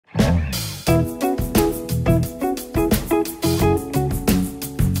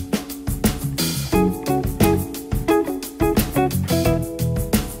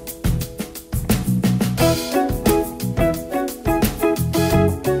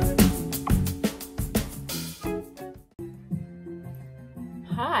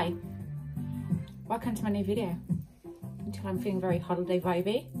welcome to my new video. Until I'm feeling very holiday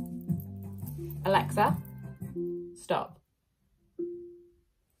vibey. Alexa, stop.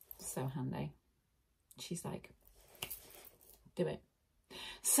 So handy. She's like, do it.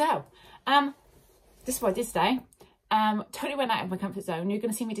 So, this is what I did today. Totally went out of my comfort zone. You're going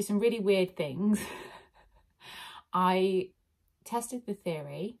to see me do some really weird things. I tested the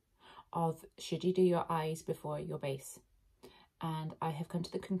theory of should you do your eyes before your base, and I have come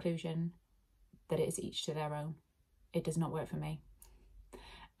to the conclusion that it is each to their own. It does not work for me.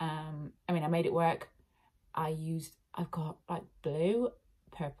 I mean, I made it work. I've got like blue,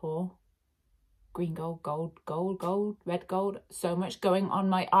 purple, green gold, gold, red gold. So much going on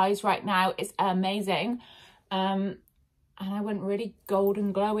my eyes right now. It's amazing. And I went really gold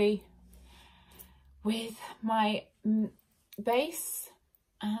and glowy with my base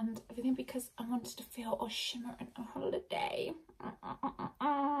and everything because I wanted to feel all shimmering on holiday.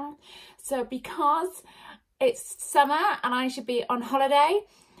 So because it's summer and I should be on holiday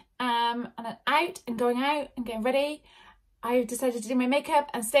and I'm out and going out and getting ready, I've decided to do my makeup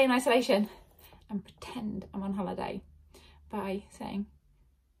and stay in isolation and pretend I'm on holiday by saying,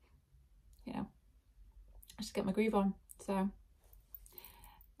 you know, I just get my groove on. So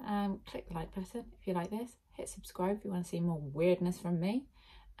click the like button if you like this, hit subscribe if you want to see more weirdness from me,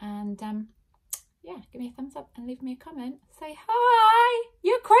 and yeah, give me a thumbs up and leave me a comment. Say hi,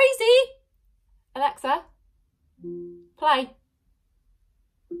 you're crazy. Alexa, play.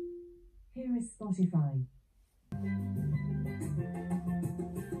 Here is Spotify.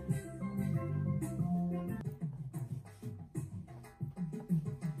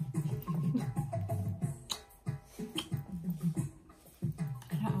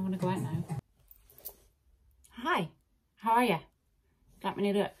 I want to go out now. Hi, how are you? Like my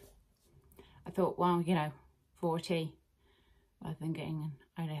new look? I thought, well, you know, 40, I've been getting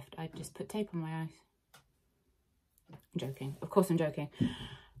an eye lift. I just put tape on my eyes. I'm joking. Of course I'm joking.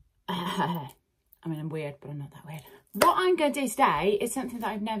 I mean, I'm weird, but I'm not that weird. What I'm going to do today is something that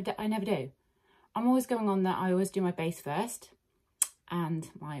I never do. I'm always going on that I always do my base first and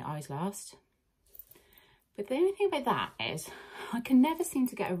my eyes last. But the only thing about that is I can never seem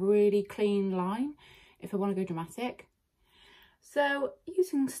to get a really clean line if I want to go dramatic. So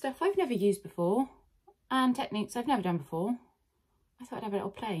using stuff I've never used before and techniques I've never done before, I thought I'd have a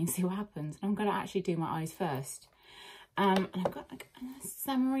little play and see what happens. And I'm going to actually do my eyes first. And I've got like a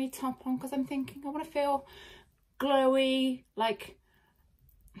summery top on because I'm thinking I want to feel glowy, like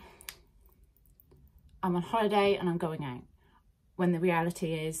I'm on holiday and I'm going out. When the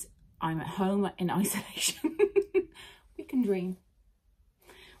reality is I'm at home in isolation. We can dream.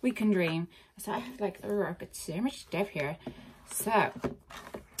 We can dream. So I have like, oh, I've got so much stuff here. So,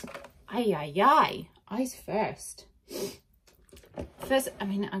 eyes first. First, I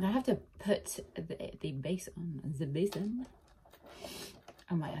mean, I'm gonna have to put the base on,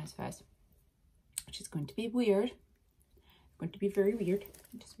 on my eyes first, which is going to be weird. Going to be very weird.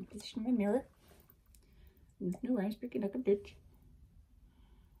 Just reposition my mirror. No, I'm speaking like a bitch.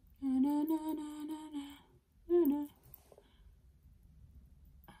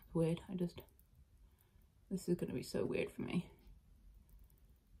 Weird. This is gonna be so weird for me.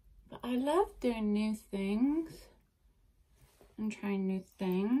 But I love doing new things and trying new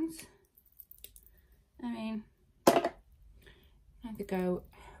things. I mean, either go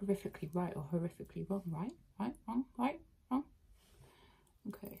horrifically right or horrifically wrong. Right, wrong.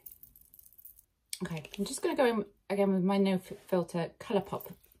 Okay, I'm just gonna go in again with my no filter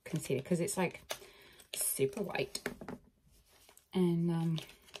Colourpop concealer because it's like super white. And I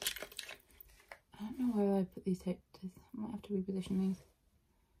don't know where I put these tapes. I might have to reposition these.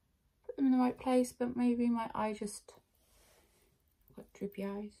 Put them in the right place, but maybe my eye just got droopy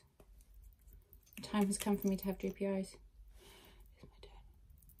eyes. The time has come for me to have droopy eyes.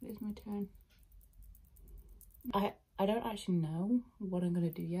 Here's my turn. I don't actually know what I'm going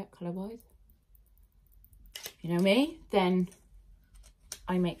to do yet, colour-wise. If you know me, then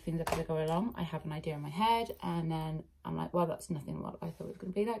I make things up as I go along. I have an idea in my head, and then I'm like, well, that's nothing what I thought it was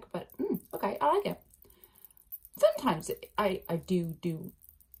going to be like, but okay, I like it. Sometimes I do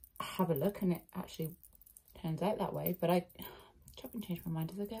have a look and it actually turns out that way, but I chop and change my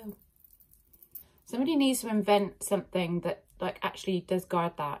mind as I go. Somebody needs to invent something that like actually does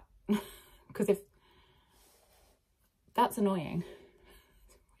guard that, because if that's annoying,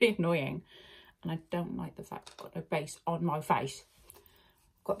 it's really annoying, and I don't like the fact I've got no base on my face.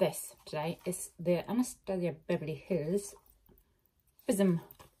 I've got this today. It's the Anastasia Beverly Hills Prism.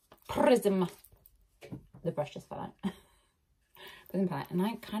 The brush just fell out. Prism palette, and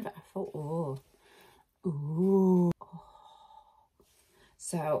I thought, ooh.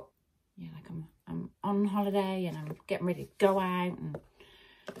 So yeah, like I'm on holiday and I'm getting ready to go out, and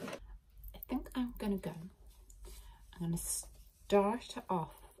I think I'm gonna go. I'm gonna start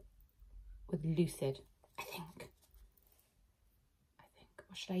off with Lucid, I think.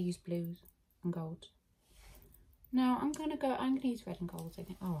 Or should I use blues and golds? No, I'm gonna use red and golds, I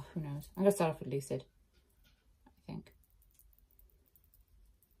think. Oh, who knows? I'm gonna start off with Lucid, I think.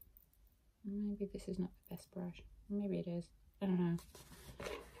 Maybe this is not the best brush. Maybe it is. I don't know.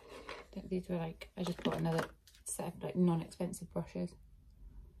 These were like, I just bought another set of like non-expensive brushes.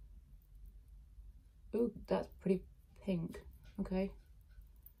 Ooh, that's pretty pink. Okay.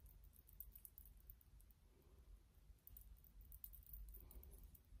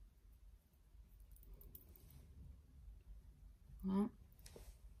 Well,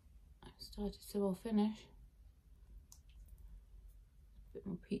 I've started to all finish. A bit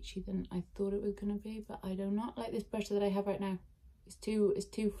more peachy than I thought it was gonna be, but I do not like this brush that I have right now. It's too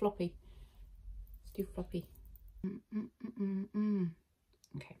floppy. It's too floppy.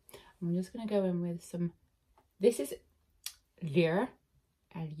 Okay, I'm just gonna go in with some. This is Lure,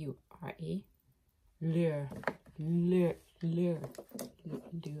 L-U-R-E, Lure, Lure, Lure,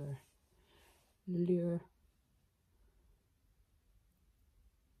 Lure, Lure.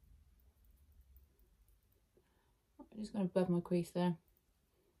 I'm just gonna blur my crease there.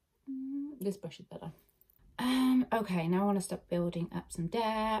 This brush is better. Okay, now I want to start building up some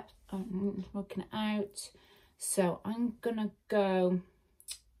depth. I'm working it out. So I'm gonna go,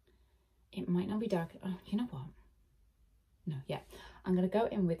 it might not be dark. Oh, you know what? No, yeah. I'm gonna go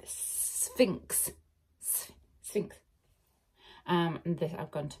in with Sphinx. Sphinx. And this,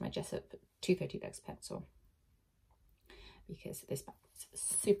 I've gone to my Jessup 230X pencil because this back is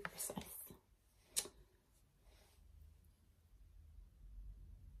super precise.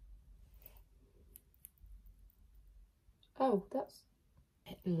 Oh,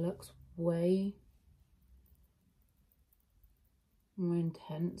 it looks way more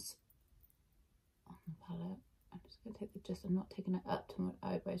intense on the palette. I'm just going to take I'm not taking it up to my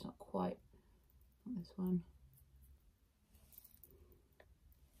eyebrows, not quite on this one.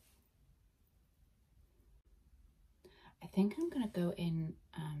 I think I'm going to go in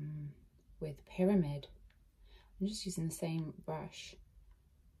with Pyramid. I'm just using the same brush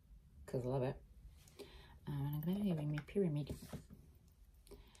because I love it. And I'm going to go in my Pyramid.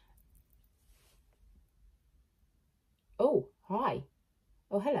 Oh, hi.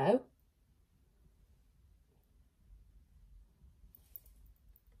 Oh, hello.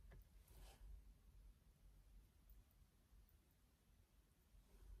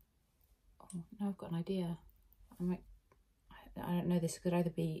 Oh, now I've got an idea. I don't know, this could either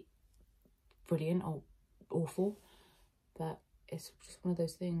be brilliant or awful, but it's just one of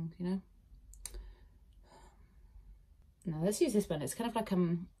those things, you know? Now let's use this one. It's kind of like, I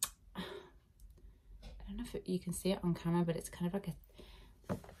don't know if you can see it on camera, but it's kind of like a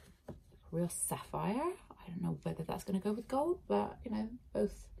real sapphire. I don't know whether that's going to go with gold, but you know,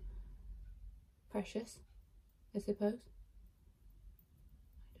 both precious, I suppose.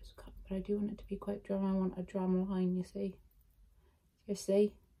 But I do want it to be quite drum. I want a drum line, you see. You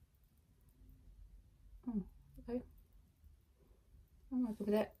see? Oh, okay. I'm working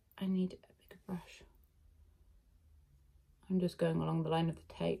with it. I need a bigger brush. I'm just going along the line of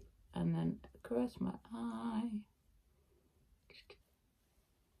the tape and then across my eye.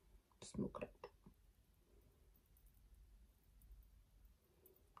 Smoke it.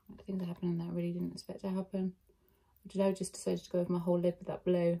 Things are happening that I really didn't expect to happen. Did I just decided to go with my whole lid with that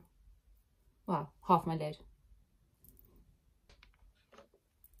blue? Well, half my lid.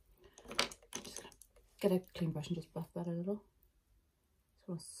 Just gonna get a clean brush and just buff that a little. Just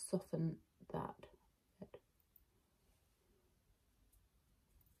want to soften that bit.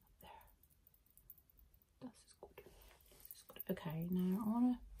 There. This is good. This is good. Okay, now I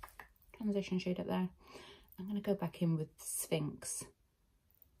want to transition shade up there. I'm going to go back in with Sphinx.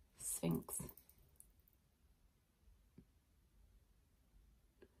 Sphinx.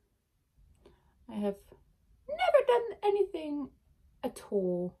 I have never done anything at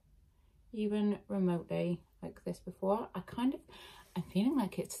all, even remotely, like this before. I'm feeling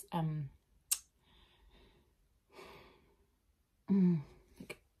like it's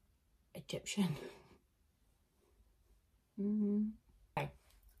like Egyptian. Okay.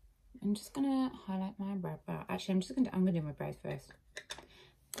 I'm just gonna highlight my brow. Actually, I'm gonna do my brows first.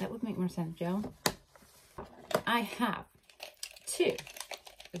 That would make more sense, Jill. I have two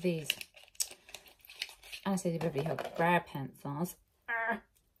of these Anastasia Beverly Hills brow pencils.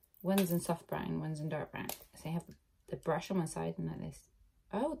 One's in soft brown, one's in dark brown. So I have the brush on one side and like this.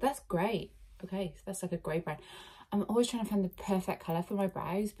 Oh, that's great. Okay, so that's like a grey brown. I'm always trying to find the perfect colour for my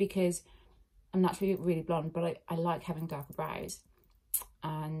brows because I'm naturally really blonde, but I like having darker brows.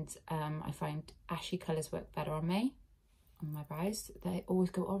 And I find ashy colours work better on me, on my brows. They always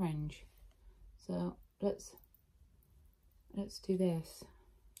go orange. So let's do this.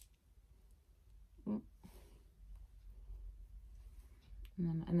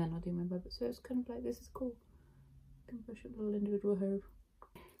 And then I'll do my bow. So it's kind of like, this is cool. I can brush up a little individual hair.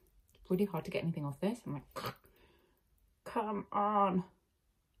 It's really hard to get anything off this. I'm like, come on.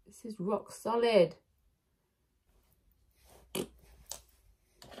 This is rock solid.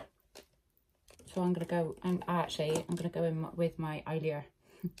 So I'm going to go, I'm going to go in with my Eyewear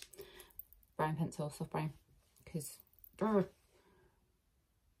brown pencil, soft brown, because, oh,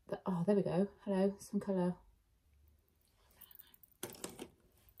 there we go. Hello, some colour.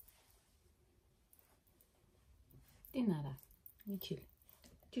 Di nada, mi chill.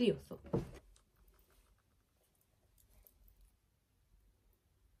 Chilioso.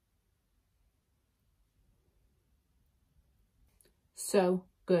 So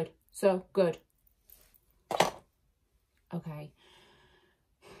good, so good. Okay,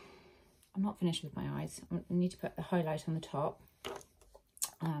 I'm not finished with my eyes. I need to put the highlight on the top.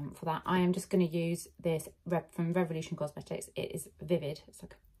 For that, I am just going to use this from Revolution Cosmetics. It is Vivid. It's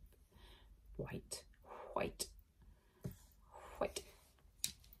like white.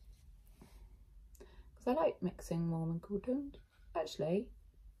 Because I like mixing warm and cool tones. Actually,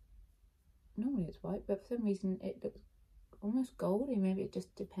 normally it's white, but for some reason it looks almost goldy. Maybe it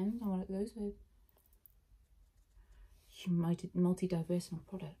just depends on what it goes with. Multi-diverse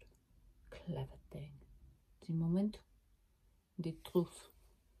product. Clever thing. The moment. The truth.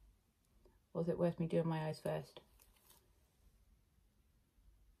 Was it worth me doing my eyes first?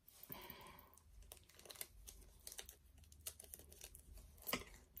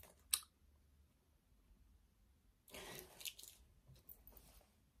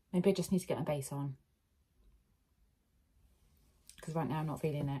 Maybe I just need to get my base on. Because right now I'm not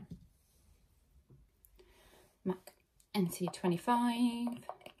feeling it. MAC NC25.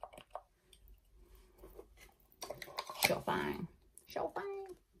 Sure fine.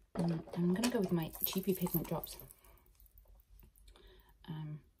 I'm going to go with my cheapy pigment drops. I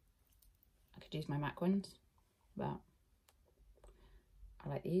could use my MAC ones, but I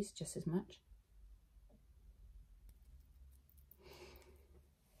like these just as much.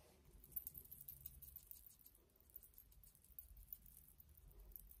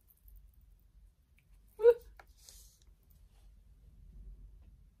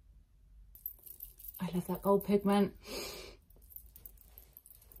 I love that gold pigment.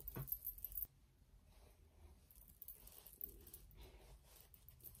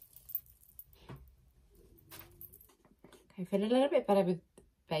 Okay, I feel a little bit better with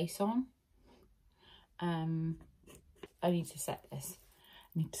base on. I need to set this.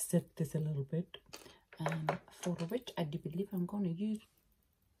 A little bit. For which I do believe I'm going to use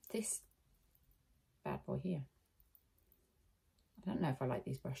this bad boy here. I don't know if I like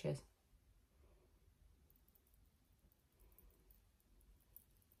these brushes.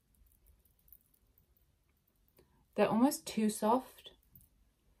 They're almost too soft.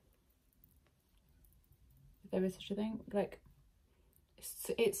 If there is such a thing. Like,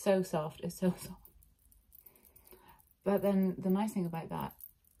 it's so soft. It's so soft. But then the nice thing about that,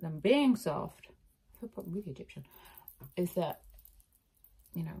 them being soft, I feel probably really Egyptian, is that,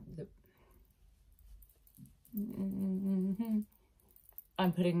 you know,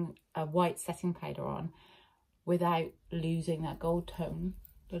 I'm putting a white setting powder on without losing that gold tone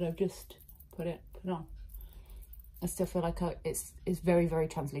that I've just put on. I still feel like it's very, very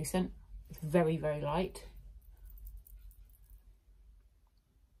translucent. It's very, very light.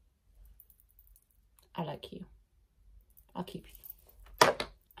 I like you. I'll keep you.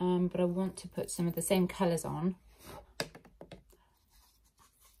 But I want to put some of the same colours on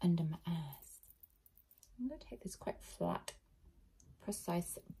under my eyes. I'm going to take this quite flat,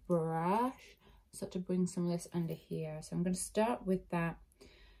 precise brush, start to bring some of this under here. So I'm going to start with that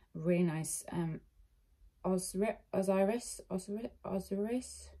really nice Osiris, Osiris,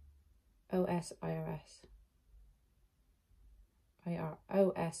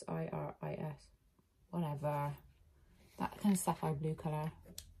 whatever, that kind of sapphire blue colour.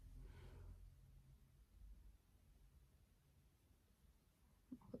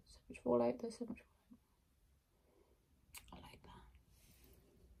 So much fallout, there's so much fallout. I like that.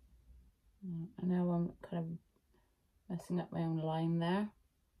 And now I'm kind of messing up my own line there.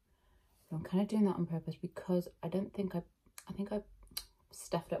 I'm kind of doing that on purpose because I think I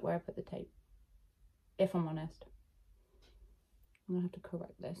stuffed it where I put the tape, if I'm honest. I'm gonna have to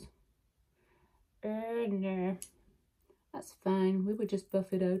correct this. No, that's fine. We would just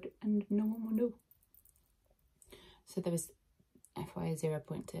buff it out and no one would know. So there was FYI 0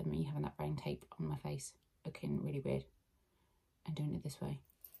 point to me having that brown tape on my face, looking really weird, and doing it this way.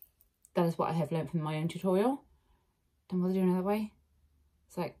 That is what I have learned from my own tutorial. Don't bother doing it that way.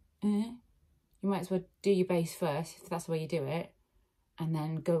 It's like, you might as well do your base first, if that's the way you do it, and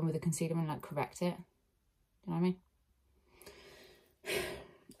then go in with the concealer and like correct it. You know what I mean?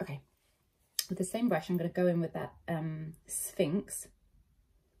 Okay. With the same brush, I'm going to go in with that Sphinx,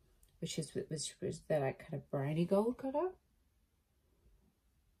 which was the like kind of brownie gold colour.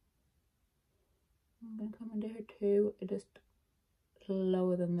 I'm going to come into here too, just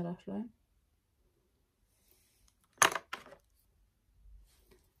lower than the lash line.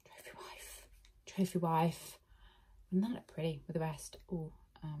 Trophy wife. Wouldn't that look pretty with the rest? Oh,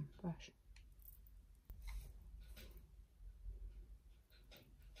 brush.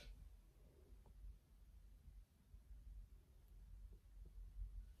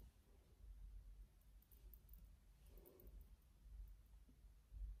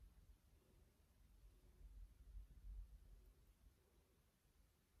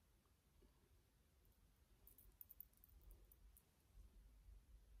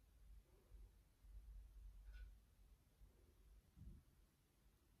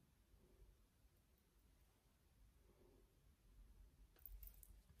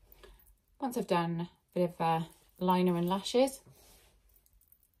 Once I've done a bit of liner and lashes,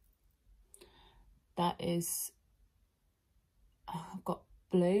 that is, I've got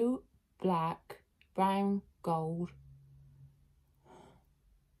blue, black, brown, gold,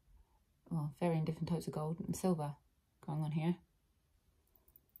 well, varying different types of gold, and silver going on here.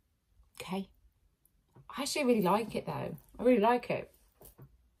 Okay. I actually really like it though. I really like it.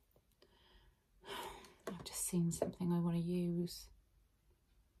 I've just seen something I want to use.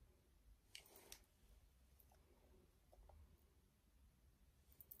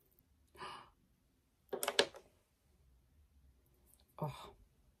 Oh.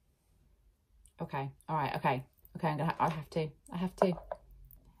 Okay. All right. Okay. Okay. I have to.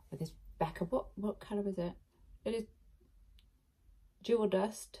 With this Becca, what colour is it? It is Jewel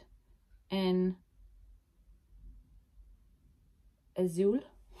Dust in Azul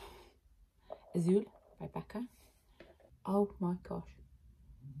by Becca. Oh my gosh.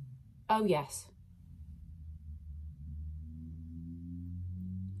 Oh yes.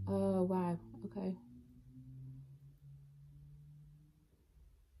 Oh wow. Okay.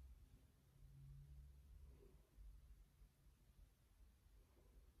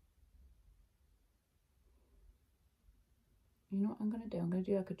 You know what I'm going to do? I'm going to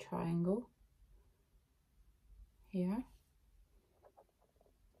do like a triangle here.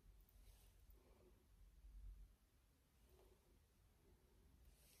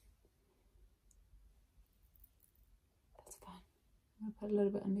 That's fine. I'm going to put a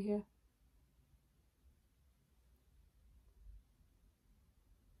little bit under here.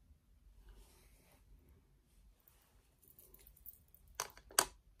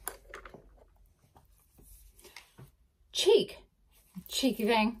 Cheeky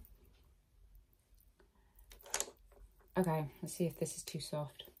thing. Okay, let's see if this is too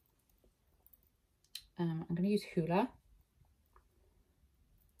soft. I'm going to use Hoola.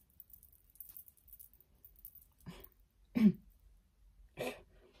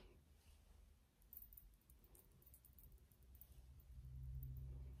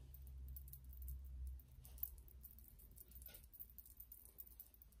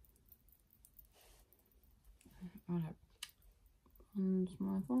 Alright, bronze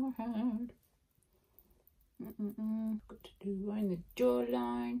my forehead. Got to do line the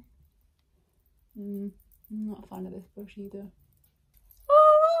jawline. I'm not a fan of this brush either.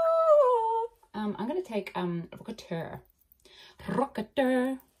 I'm gonna take Rocketeur.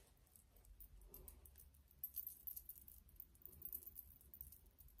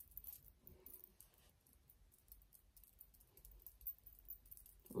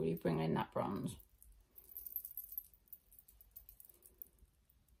 Really bring in that bronze.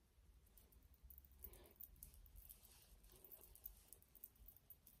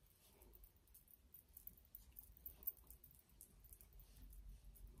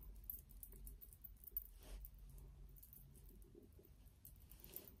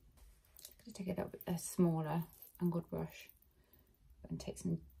 Take a smaller angled brush and take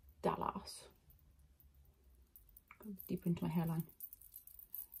some Dallas. Go deeper into my hairline.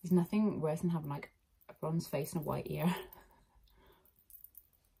 There's nothing worse than having like a bronze face and a white ear.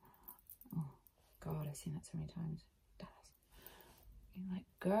 Oh God, I've seen that so many times. Dallas. You're like,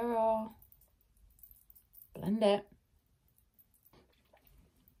 girl, blend it.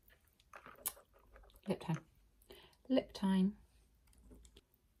 lip time. Lip time.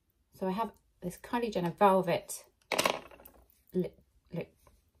 So I have this Kylie Jenner Velvet lip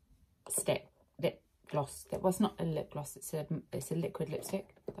gloss. It was not a lip gloss, it's a liquid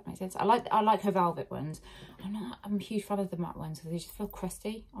lipstick, if that makes sense. I like her velvet ones. I'm a huge fan of the matte ones because they just feel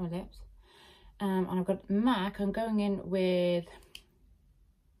crusty on my lips. And I've got MAC. I'm going in with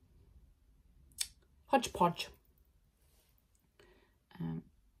Hodgepodge. I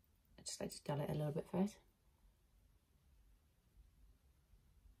just like to dull it a little bit first.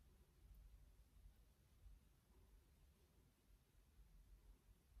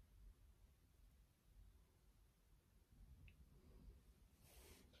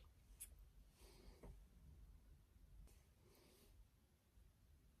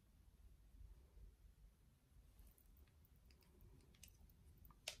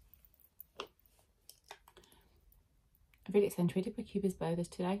 I really accentuated my Cupid's bow this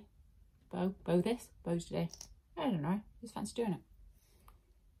today. Bows today. I don't know, just fancy doing it.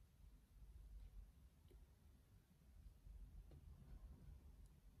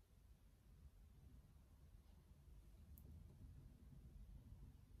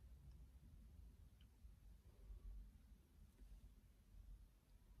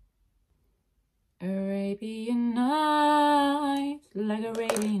 Arabian Nights, like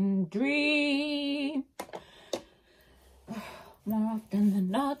Arabian dream. More often than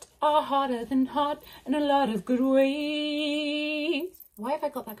not, are harder than hot, and a lot of good ways. Why have I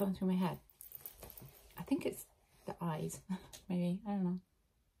got that going through my head? I think it's the eyes, maybe, I don't know.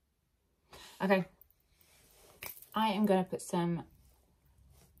 Okay, I am going to put some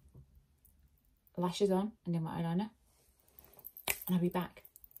lashes on and do my eyeliner, and I'll be back.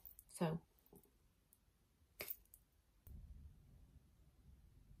 So,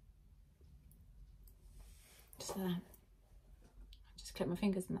 just like that. Clip my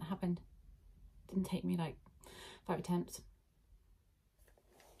fingers and that happened. Didn't take me like 5 attempts.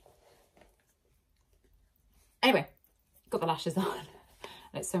 Anyway, got the lashes on.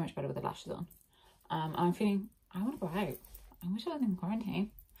 And it's so much better with the lashes on. I'm feeling, I want to go out. I wish I was in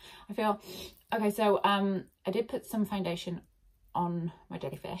quarantine. I feel, okay, so I did put some foundation on my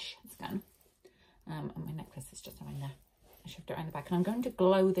jellyfish skin. And my necklace is just around there. I shoved it around the back and I'm going to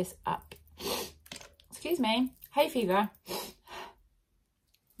glow this up. Excuse me, hay fever.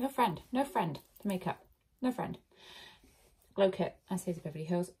 No friend to makeup. No friend. Glow kit, Anastasia Beverly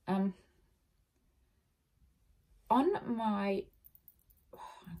Hills. On my,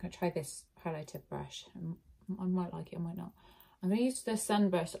 I'm going to try this highlighter brush. I might like it, I might not. I'm going to use the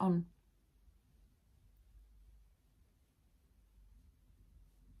Sunburst on.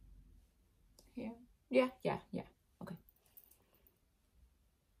 Here? Yeah. Okay.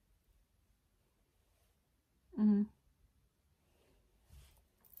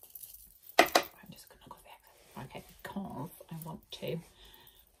 Okay, because I want to,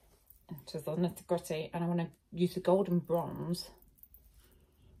 just the nitty gritty, and I want to use the golden bronze.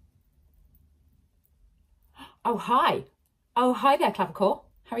 Oh hi there, Clavicle.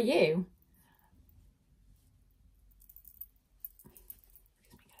 How are you?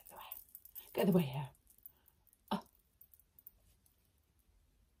 Get out of the way here. Oh.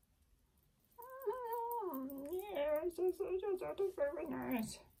 Yes, that is very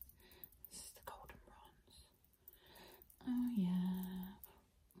nice. Oh yeah.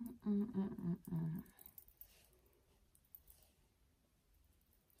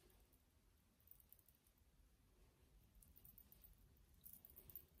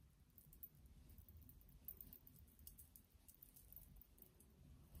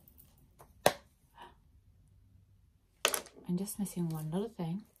 I'm just missing one little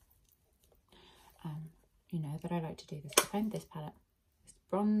thing. You know that I like to do this. I found this palette. It's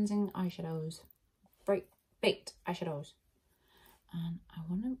bronzing eyeshadows. Baked eyeshadows, and I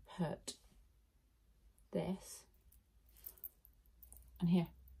want to put this on here.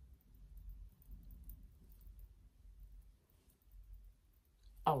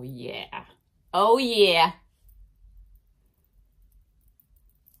 Oh yeah, oh yeah.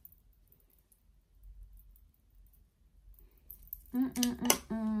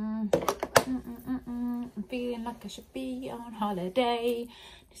 I'm feeling like I should be on holiday.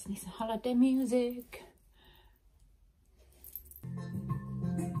 Just need some holiday music.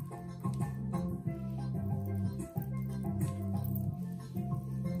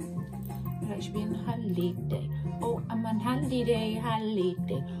 I should be on holiday. Oh, I'm on holiday.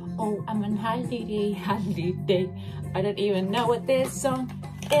 Oh, I'm on holiday. I don't even know what this song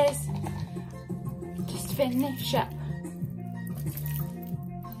is. Just finish up.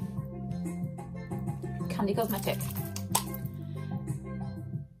 Candy Cosmetics.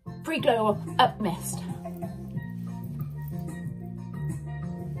 pre-glow up mist.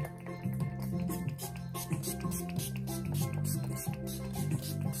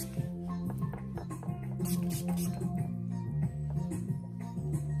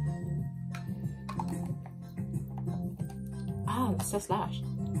 Oh, it's so slush.